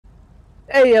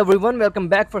Hey everyone, welcome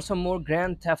back for some more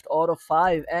Grand Theft Auto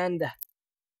 5, and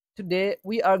today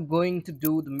we are going to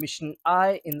do the mission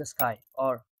Eye in the Sky,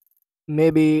 or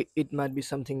maybe it might be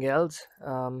something else.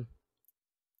 But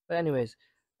anyways,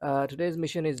 today's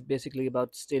mission is basically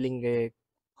about stealing a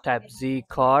Type Z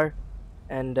car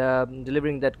and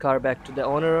delivering that car back to the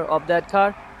owner of that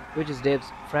car, which is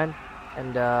Dave's friend.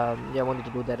 And yeah, I wanted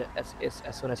to do that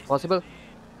as soon as possible.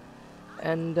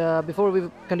 And before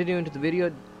we continue into the video,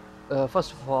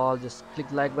 first of all, just click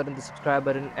the like button, the subscribe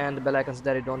button, and the bell icon so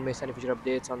that you don't miss any future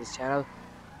updates on this channel.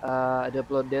 I do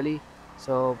upload daily,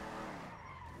 so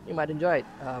you might enjoy it.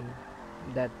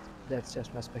 That that's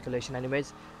just my speculation,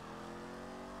 anyways.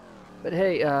 But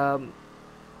hey,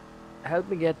 help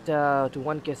me get to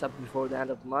 1K sub before the end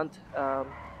of the month.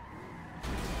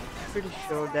 Pretty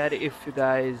sure that if you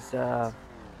guys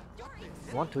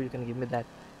want to, you can give me that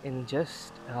in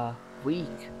just a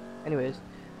week. Anyways,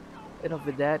 enough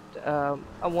with that.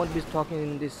 I won't be talking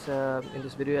in this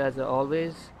video as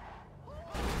always.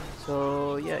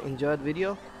 So yeah, enjoy the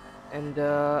video, and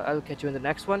I'll catch you in the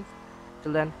next one.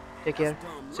 Till then, take care,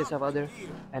 stay safe out there,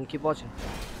 and keep watching.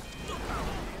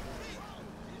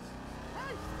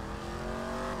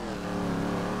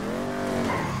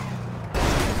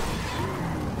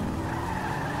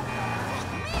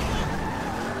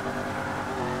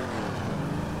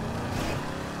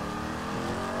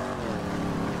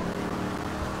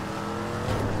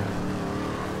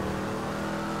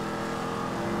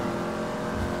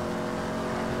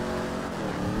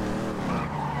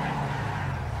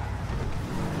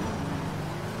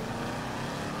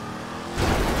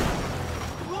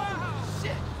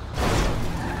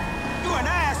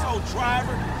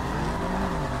 Driver.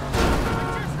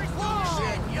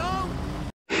 Shit, yo!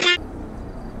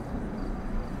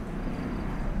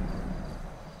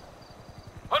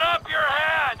 Put up your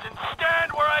hands and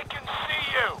stand where I can see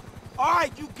you!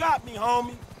 Alright, you got me,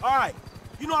 homie. Alright.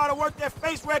 You know how to work that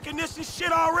face recognition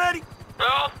shit already?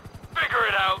 Well, figure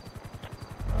it out.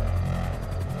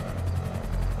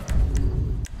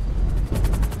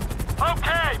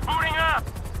 Okay, booting up.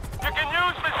 You can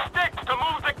use the sticks to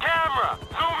move the camera.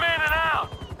 Zoom in and out.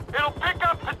 It'll pick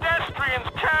up pedestrians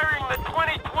carrying the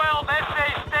 2012 SA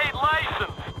state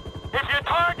license. If you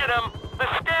target them, the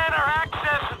scanner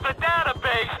accesses the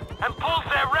database and pulls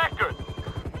their record.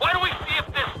 Why don't we see if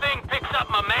this thing picks up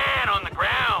my man on the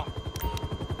ground?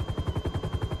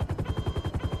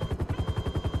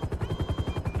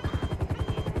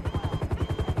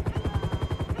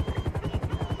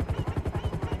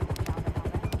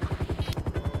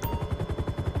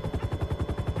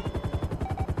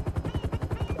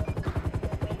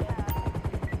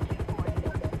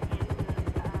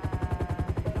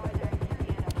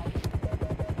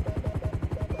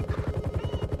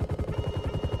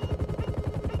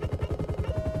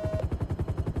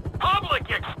 Public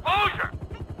exposure?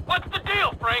 What's the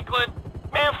deal, Franklin?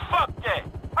 Man, fuck that.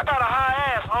 I got a high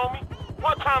ass, homie.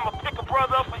 One time I'll pick a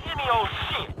brother up for any old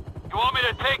shit. You want me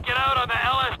to take it out on the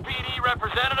LSPD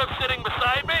representative sitting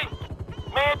beside me?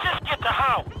 Man, just get the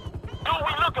house. Dude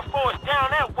we looking for is down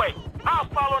that way. I'll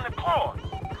follow in the car.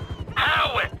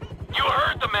 Howitt! You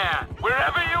heard the man.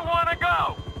 Wherever you want to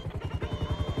go.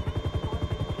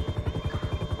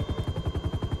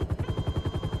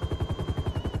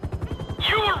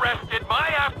 You arrested my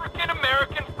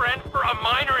African-American friend for a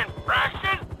minor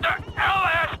infraction? The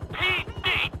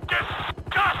LSPD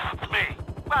disgusts me!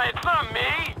 Well, it's not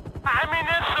me. I mean,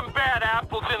 there's some bad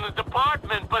apples in the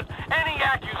department, but any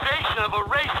accusation of a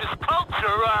racist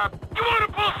culture, you want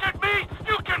to bullshit me?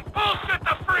 You can bullshit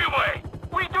the freeway!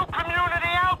 We do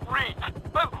community outreach,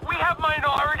 but we have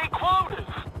minority quotas.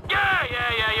 Yeah,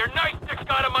 your nightstick's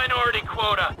got a minority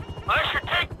quota. I should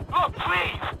take... Look,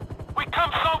 please! We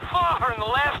come so far in the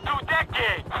last 2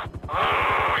 decades.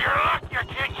 Oh, you're lucky I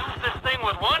can't use this thing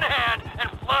with one hand and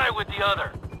fly with the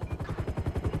other.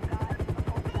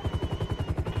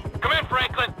 Come in,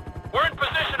 Franklin. We're in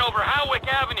position over Howick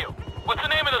Avenue. What's the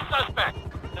name of the suspect?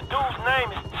 The dude's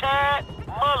name is Chad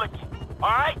Mulligan.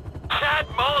 Alright? Chad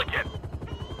Mulligan.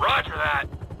 Roger that.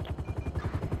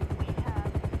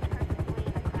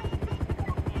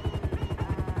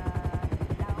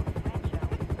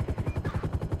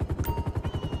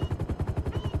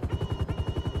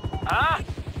 Huh?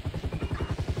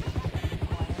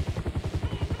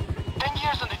 10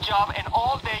 years on the job and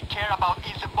all they care about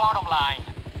is the bottom line.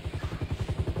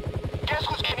 Guess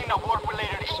who's getting a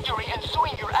work-related injury and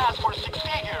suing your ass for 6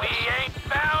 figures? We ain't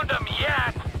found him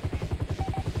yet.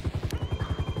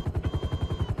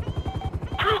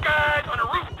 Two guys on a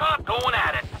rooftop going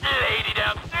at it. Lady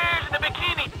downstairs in the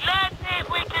bikini. Let's see if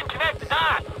we can connect the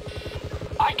dots.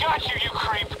 I got you, you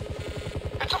creep.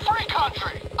 It's a free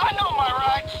country. I know my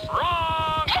rights.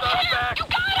 Wrong It's him! suspect! You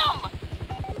got him!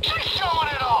 She's showing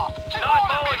it off. She Not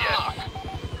wanted me to Mulligan. look.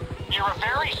 You're a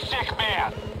very sick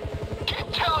man.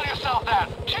 Keep telling yourself that.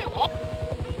 She won't.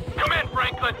 Come in,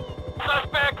 Franklin.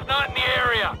 Suspect's not in the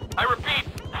area. I repeat,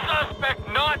 suspect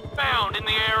not found in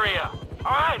the area.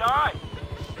 All right.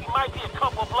 He might be a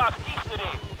couple blocks east of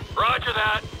there. Roger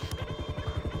that.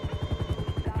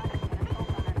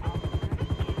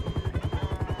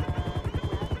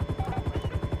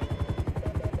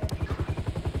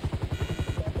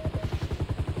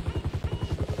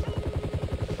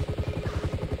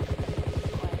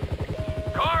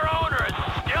 Car owner is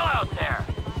still out there.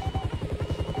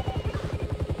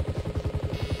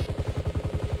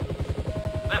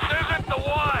 This isn't the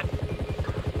one.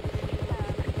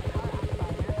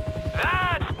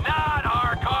 That's not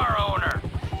our car owner.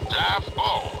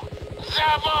 Zavo!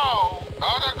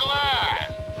 Other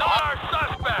glass! Not our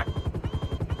suspect.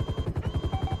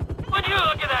 Would you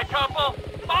look at that couple?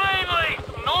 Finally,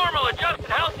 some normal, adjusted,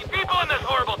 healthy people in this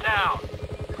horrible town.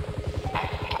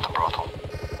 The brothel.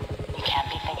 You can't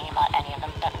be thinking about any of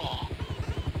them but me.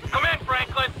 Come in,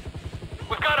 Franklin.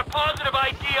 We've got a positive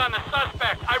ID on the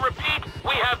suspect. I repeat,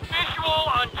 we have visual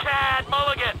on Chad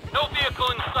Mulligan. No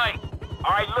vehicle in sight.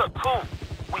 All right, look, cool.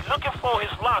 We looking for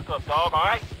his lockup, dog, all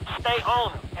right? Stay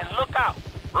on him and look out.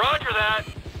 Roger that.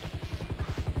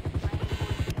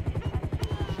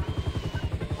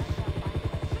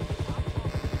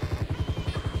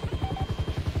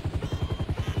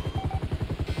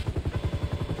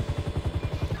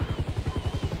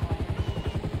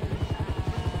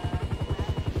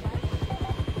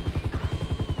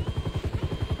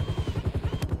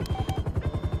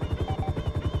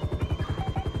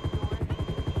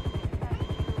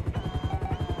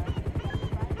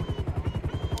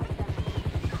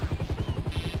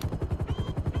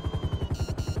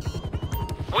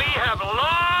 We have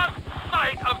lost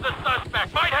sight of the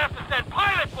suspect. Might have to send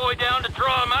Pilot Boy down to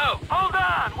draw him out. Hold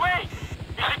on, wait.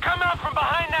 He should come out from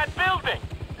behind that building.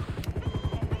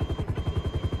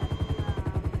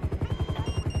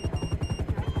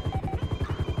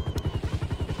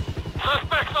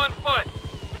 Suspect's on foot.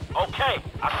 Okay,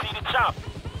 I see the chopper.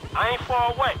 I ain't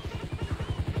far away.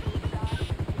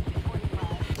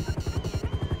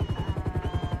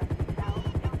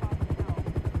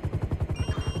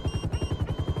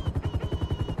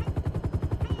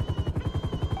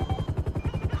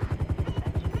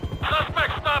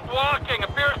 Suspect stopped walking.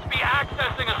 Appears to be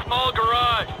accessing a small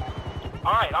garage.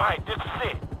 All right, this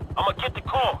is it. I'm gonna get the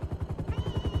call.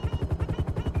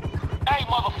 Hey,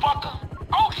 motherfucker!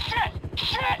 Oh, shit!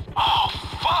 Shit! Oh,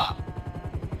 fuck!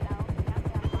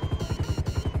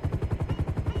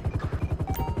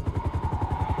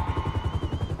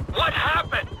 What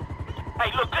happened?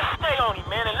 Hey, look, just stay on him,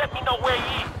 man, and let me know where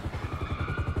he is.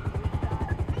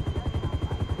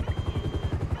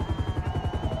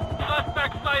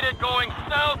 Suspect sighted going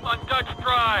south on Dutch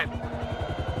Drive.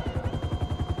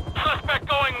 Suspect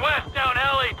going west down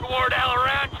alley toward El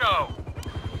Rancho.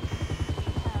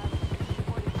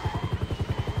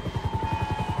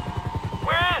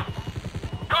 Where is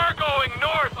he? Car going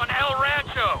north on El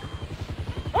Rancho.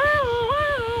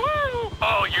 Woo!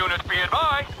 All units be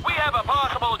advised, we have a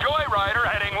possible joyrider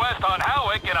heading west on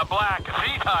Howick in a black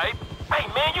Z-Type. Hey,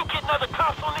 man, you getting other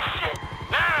cops on this shit?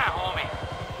 Nah, homie.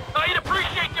 You'd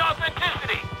appreciate the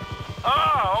authenticity.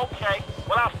 Oh, okay.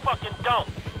 Well, I fucking don't.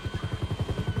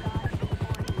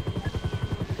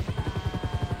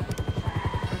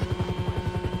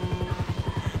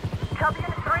 Cub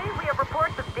Unit 3, we have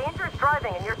reports of dangerous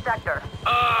driving in your sector.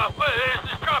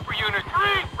 This is Chopper Unit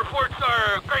 3. Reports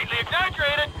are greatly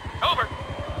exaggerated. Over.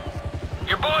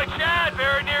 Your boy Chad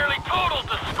very nearly totaled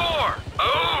the score.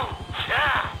 Oh,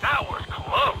 Chad, that was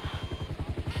close.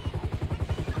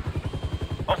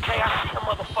 Okay, I see the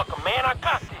motherfucker, man. I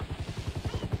got this.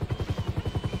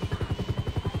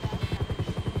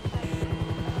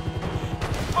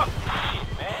 Fuck this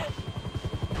shit, man.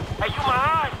 Hey, you my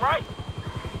eyes, right?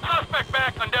 Suspect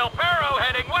back on Del Perro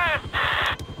heading west.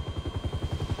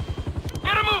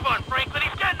 Get a move on, Franklin.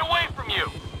 He's getting away from you.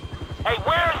 Hey,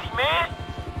 where is he, man?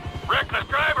 Reckless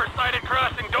driver sighted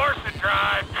crossing Dorset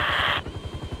Drive.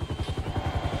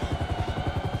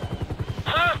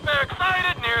 Suspect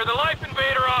sighted near the Life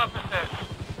Invader offices.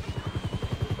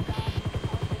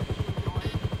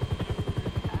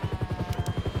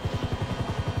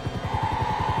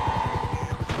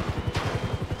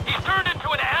 He's turned into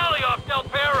an alley off Del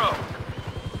Perro.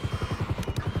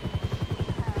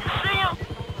 You see him?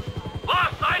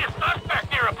 Lost sight of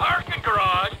suspect near a parking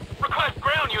garage. Request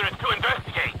ground units to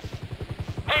investigate.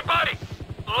 Hey, buddy,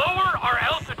 lower our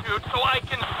altitude so I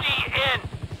can see in.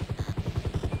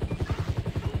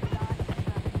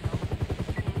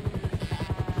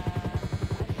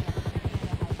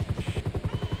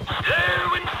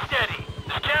 Slow and steady.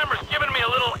 This camera's giving me a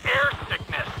little air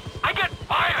sickness. I get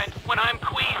violent when I'm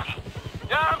queasy.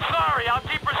 Yeah, I'm sorry. I'll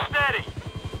keep her steady.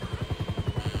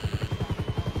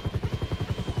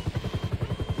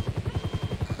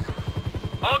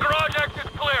 All garage exits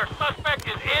clear. Suspect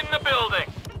is in the building.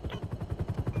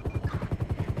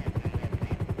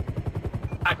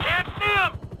 I can't see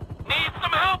him. Need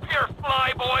some help here,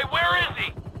 flyboy. Where is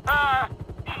he?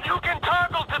 You can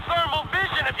toggle to thermal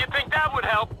vision if you think that would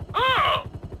help. Oh!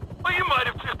 Well, you might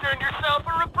have just earned yourself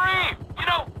a reprieve. You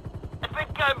know, I think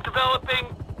I'm developing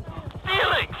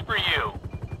feelings for you.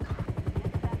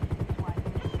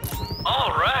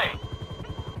 All right.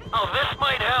 Oh, this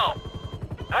might help.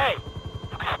 Hey,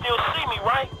 you can still see me,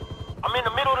 right? I'm in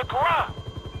the middle of the garage.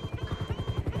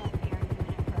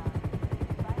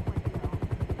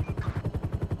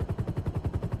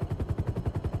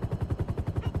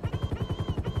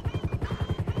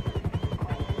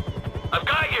 I've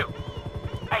got you.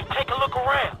 Hey, take a look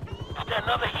around. Is there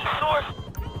another heat source?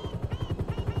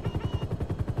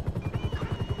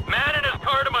 Man in his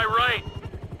car to my right.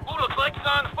 Ooh, looks like he's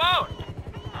on the phone.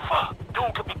 Fuck,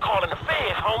 dude could be calling the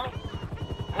feds,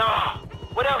 homie. Nah,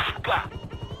 what else you got?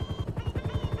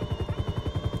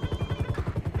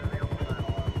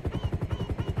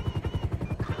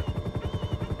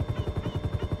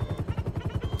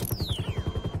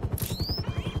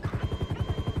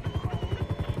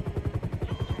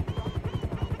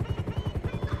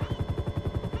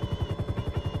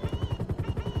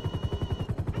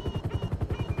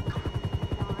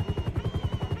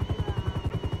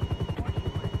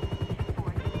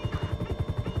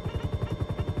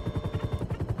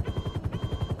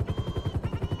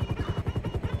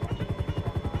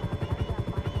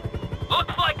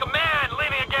 Looks like a man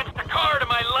leaning against a car to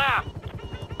my left.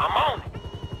 I'm on it.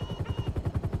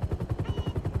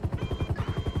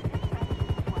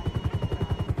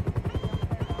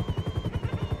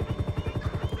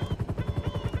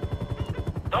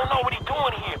 Don't know what he's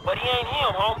doing here, but he ain't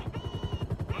him, homie.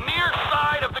 Near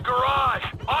side of the garage.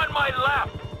 On my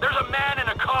left. There's a man in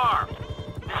a car.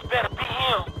 This better be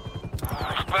him.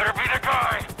 This better be the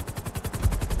guy.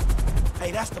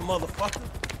 Hey, that's the motherfucker.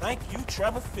 Thank you,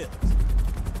 Trevor Philips.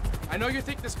 I know you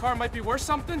think this car might be worth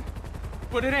something,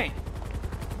 but it ain't.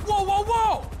 Whoa, whoa,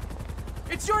 whoa!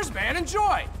 It's yours, man.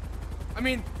 Enjoy! I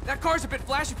mean, that car's a bit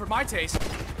flashy for my taste.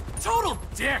 Total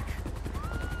dick!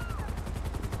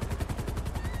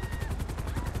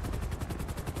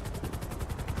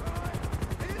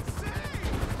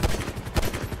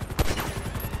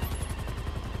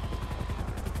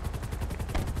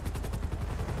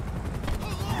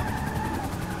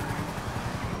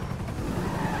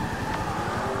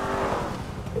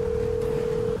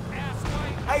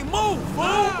 Hey, move,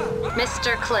 fool!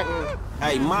 Mr. Clinton.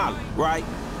 Hey, Molly, right?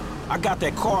 I got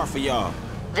that car for y'all.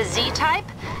 The Z-type?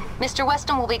 Mr.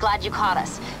 Weston will be glad you caught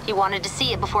us. He wanted to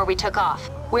see it before we took off.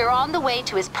 We're on the way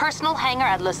to his personal hangar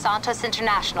at Los Santos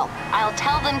International. I'll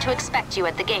tell them to expect you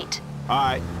at the gate. All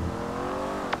right.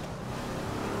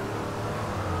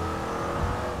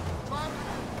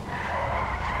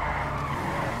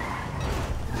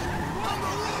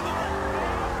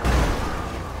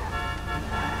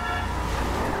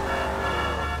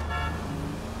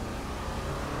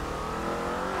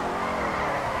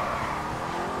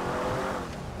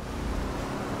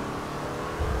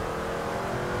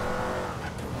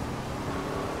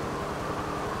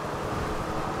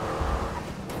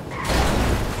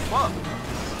 Fuck.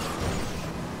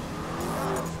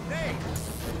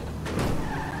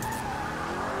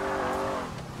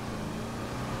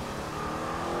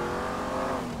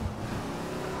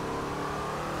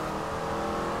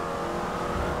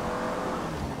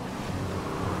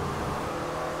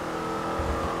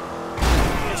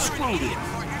 Screw this.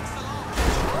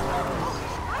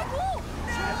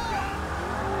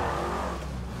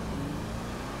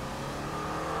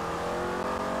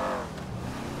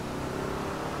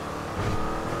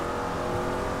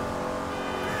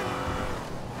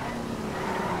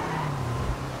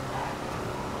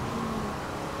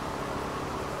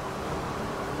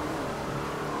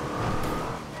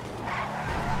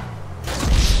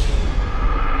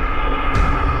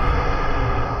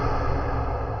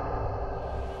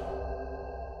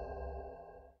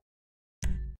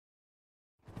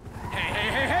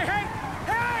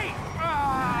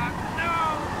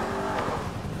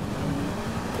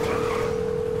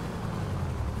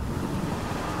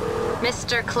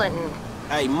 Mr. Clinton.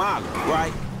 Hey, Molly,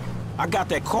 right? I got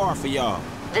that car for y'all.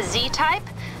 The Z-type?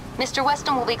 Mr.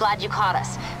 Weston will be glad you caught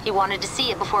us. He wanted to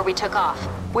see it before we took off.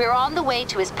 We're on the way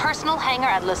to his personal hangar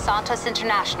at Los Santos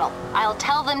International. I'll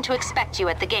tell them to expect you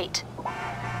at the gate.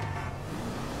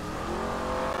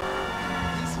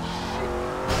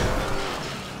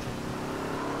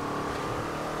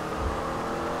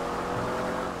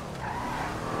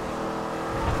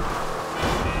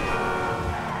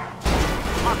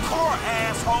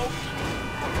 asshole!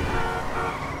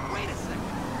 Wait a second.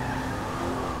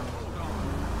 Hold on.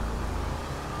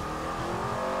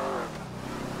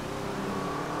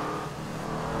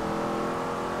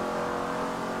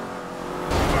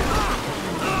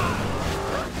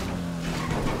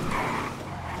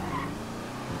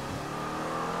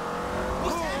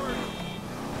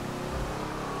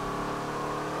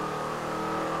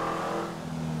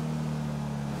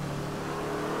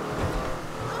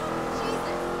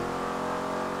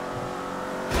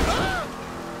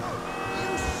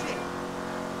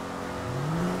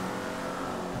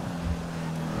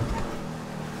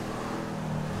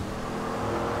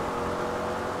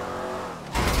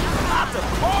 Not the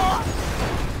car!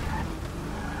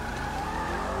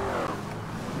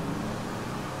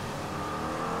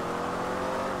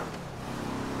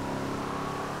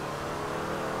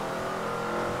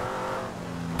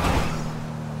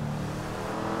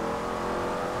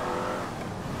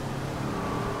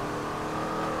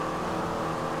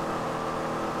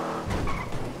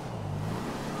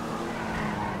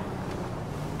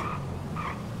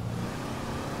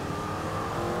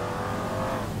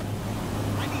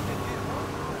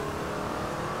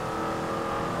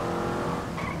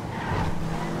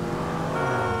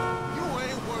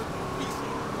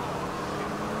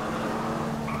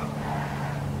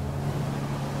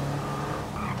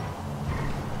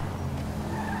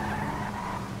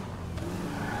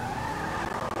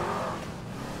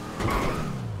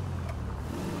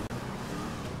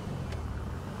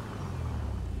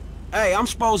 Hey, I'm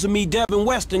supposed to meet Devin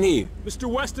Weston here. Mr.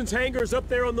 Weston's hangar is up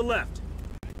there on the left.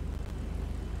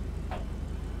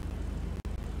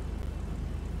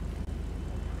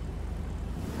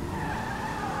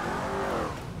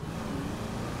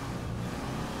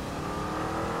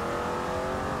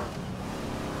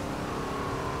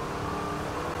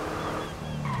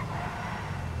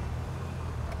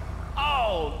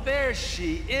 Oh, there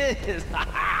she is.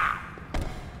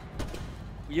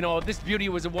 You know, if this beauty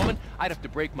was a woman, I'd have to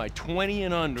break my 20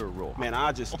 and under rule. Man,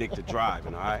 I'll just stick to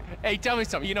driving, all right? Hey, tell me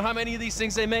something. You know how many of these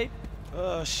things they made?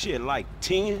 Shit, like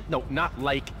 10? No, not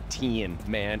like 10,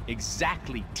 man.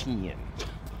 Exactly 10.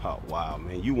 Oh, wow,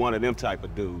 man. You one of them type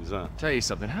of dudes, huh? Tell you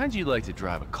something. How'd you like to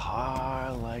drive a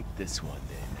car like this one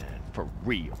day, man? For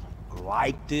real.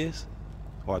 Like this?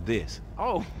 Or this?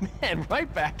 Oh, man,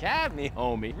 right back at me,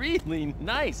 homie. Really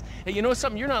nice. Hey, you know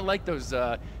something? You're not like those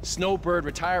snowbird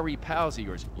retiree pals of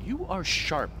yours. You are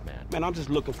sharp, man. Man, I'm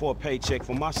just looking for a paycheck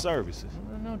for my services.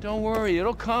 No, don't worry.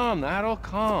 It'll come. That'll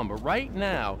come. But right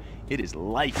now, it is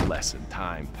life lesson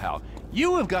time, pal.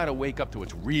 You have got to wake up to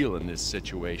what's real in this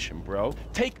situation, bro.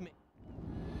 Take me...